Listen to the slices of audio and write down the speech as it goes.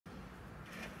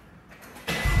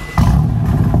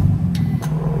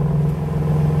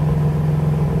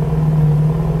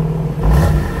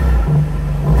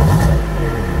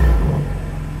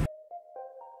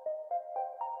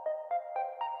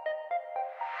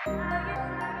Hello,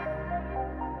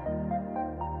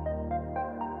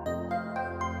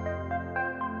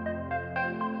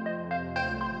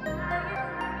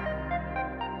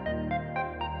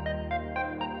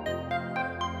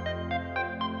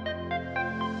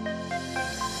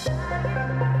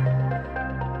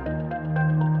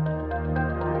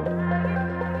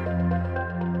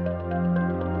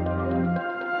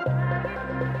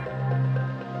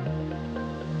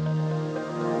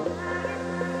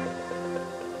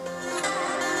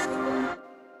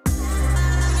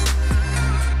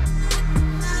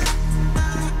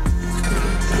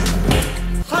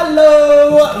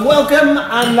 welcome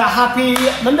and a happy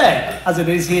Monday, as it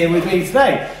is here with me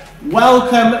today.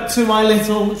 Welcome to my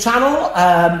little channel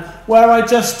where I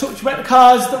just talk to you about the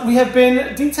cars that we have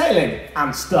been detailing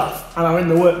and stuff and are in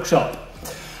the workshop.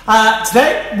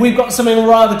 Today we've got something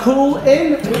rather cool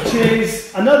in, which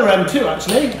is another M2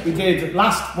 actually. We did one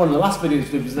of the last videos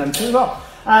we did was an M2 as well.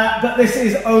 But this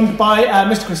is owned by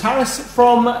Mr. Chris Harris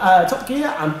from Top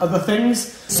Gear and other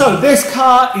things. So this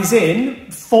car is in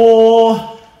for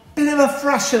a bit of a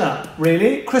freshen up,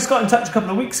 really. Chris got in touch a couple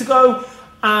of weeks ago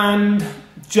and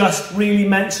just really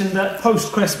mentioned that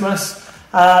post-Christmas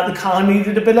the car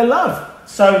needed a bit of love.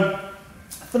 So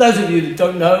for those of you that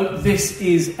don't know, this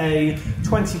is a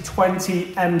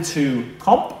 2020 M2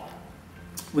 comp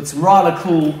with some rather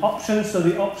cool options. So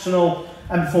the optional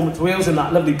M Performance wheels in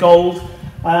that lovely gold.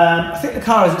 I think the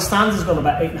car as it stands has got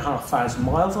about 8,500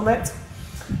 miles on it.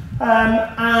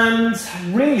 And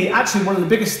really, actually one of the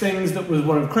biggest things that was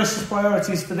one of Chris's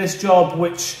priorities for this job,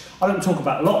 which I don't talk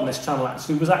about a lot on this channel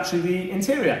actually, was actually the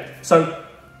interior. So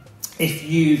if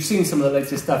you've seen some of the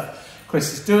latest stuff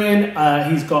Chris is doing,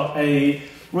 he's got a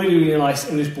really nice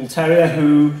English Bull Terrier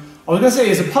who, I was going to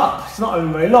say is a pup. He's not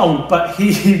even very long, but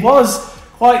he was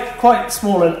quite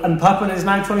small and pup and is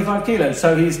now 25 kilos,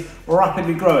 so he's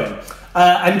rapidly growing.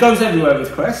 And goes everywhere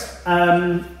with Chris.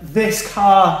 This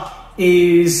car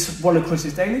is one of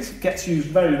Chris's dailies, gets used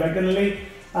very regularly,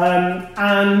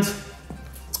 and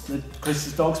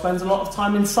Chris's dog spends a lot of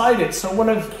time inside it. So one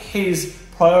of his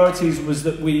priorities was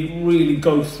that we really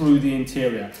go through the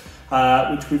interior,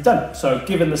 which we've done. So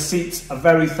given the seats a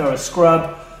very thorough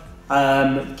scrub,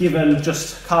 given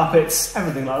just carpets,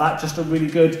 everything like that, just a really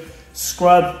good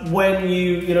scrub. When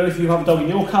you know, if you have a dog in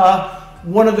your car,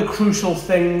 one of the crucial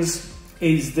things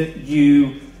is that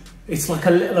it's like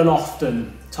a little and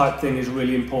often type thing is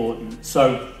really important.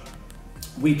 So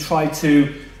we try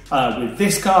to, with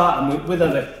this car and with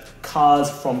other cars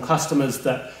from customers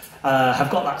that have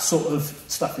got that sort of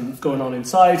stuff going on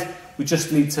inside, we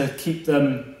just need to keep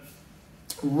them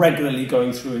regularly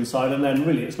going through inside, and then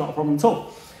really it's not a problem at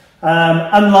all.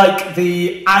 Unlike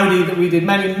the Audi that we did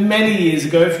many years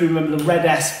ago, if you remember the red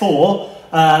S4,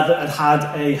 that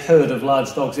had a herd of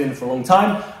large dogs in for a long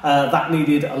time, that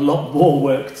needed a lot more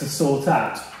work to sort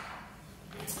out.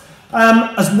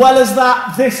 As well as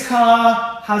that, this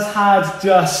car has had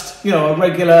just, you know, a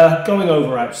regular going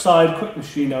over outside,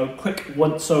 quick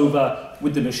once over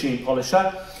with the machine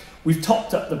polisher. We've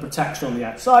topped up the protection on the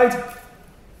outside.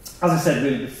 As I said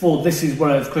really before, this is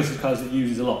one of Chris's cars that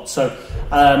uses a lot. So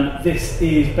this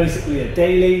is basically a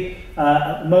daily.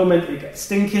 At the moment it gets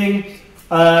stinking.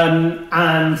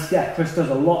 And yeah, Chris does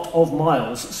a lot of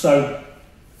miles. So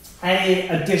any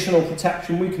additional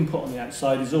protection we can put on the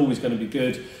outside is always going to be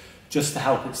good, just to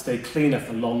help it stay cleaner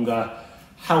for longer,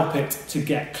 help it to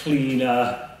get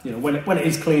cleaner. You know, when it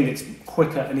is clean, it's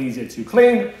quicker and easier to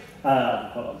clean.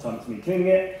 Quite a lot of time for me cleaning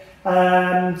it.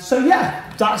 So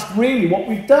yeah, that's really what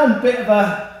we've done. Bit of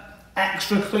a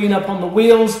extra clean up on the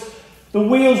wheels. The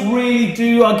wheels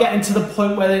really are getting to the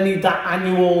point where they need that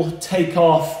annual take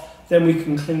off. Then we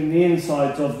can clean the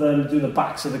insides of them, do the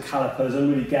backs of the calipers, and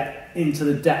really get into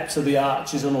the depths of the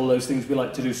arches and all those things we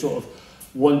like to do sort of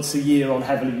once a year on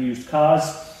heavily used cars.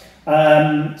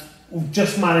 We've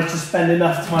just managed to spend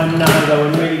enough time now though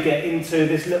and really get into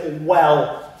this little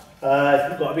well.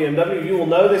 If you've got a BMW, you will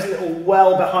know this little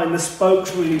well behind the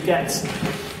spokes really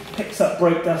picks up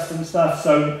brake dust and stuff.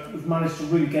 So we've managed to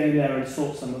really get in there and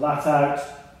sort some of that out.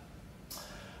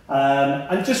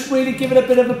 And just really give it a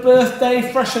bit of a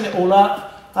birthday, freshen it all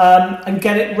up, and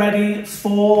get it ready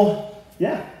for,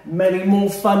 yeah, many more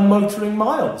fun motoring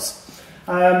miles.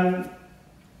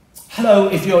 Hello,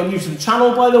 if you're new to the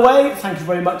channel, by the way, thank you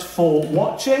very much for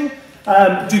watching.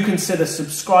 Do consider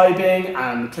subscribing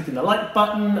and clicking the like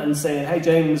button and saying, hey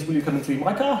James, will you come and clean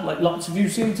my car? Like lots of you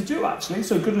seem to do actually,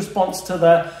 so good response to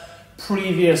the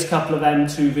previous couple of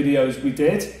M2 videos we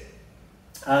did.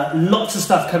 Lots of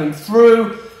stuff coming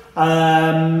through.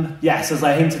 Yes, as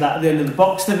I hinted at the end of the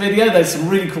Boxster video, there's some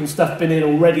really cool stuff been in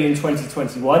already in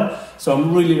 2021. So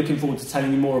I'm really looking forward to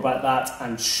telling you more about that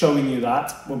and showing you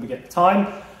that when we get the time.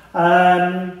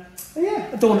 Yeah,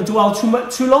 I don't want to dwell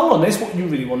too long on this. What you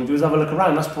really want to do is have a look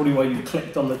around. That's probably why you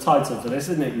clicked on the title for this,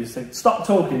 isn't it? You say, stop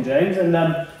talking, James, and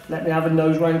let me have a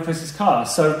nose round Chris's car.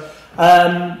 So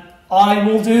I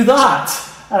will do that.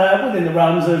 Within the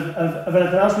realms of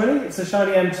anything else, really. It's a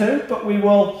shiny M2, but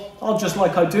I'll just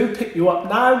like I do, pick you up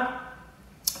now,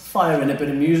 fire in a bit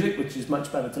of music, which is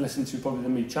much better to listen to probably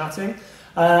than me chatting,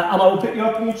 and I will pick you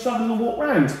up and you just have a little walk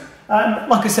round.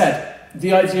 Like I said,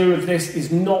 the idea of this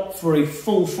is not for a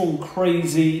full,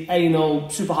 crazy, anal,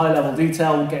 super high level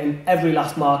detail, getting every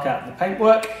last mark out of the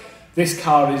paintwork. This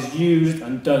car is used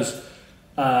and does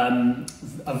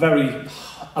a very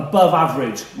above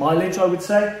average mileage, I would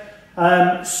say.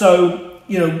 So,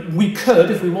 you know, we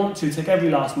could, if we want to, take every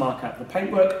last mark out of the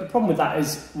paintwork. The problem with that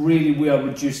is really we are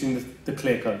reducing the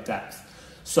clear coat depth.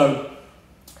 So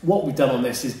what we've done on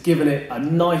this is given it a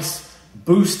nice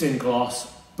boost in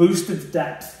gloss, boosted the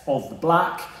depth of the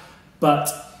black, but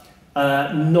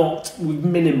we've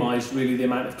minimised really the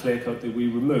amount of clear coat that we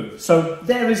remove. So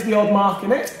there is the odd mark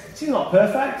in it. It's not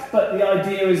perfect, but the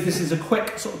idea is this is a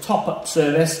quick sort of top-up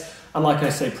service. And like I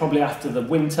say, probably after the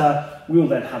winter, we'll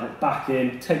then have it back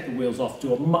in, take the wheels off,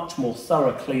 do a much more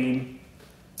thorough clean,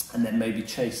 and then maybe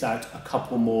chase out a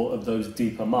couple more of those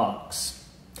deeper marks.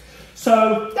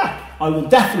 So, yeah, I will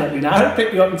definitely now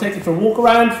pick you up and take you for a walk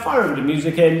around, fire a bit of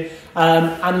music in,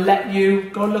 and let you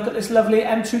go and look at this lovely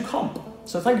M2 comp.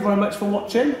 So thank you very much for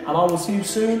watching, and I will see you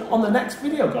soon on the next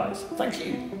video, guys. Thank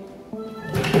you.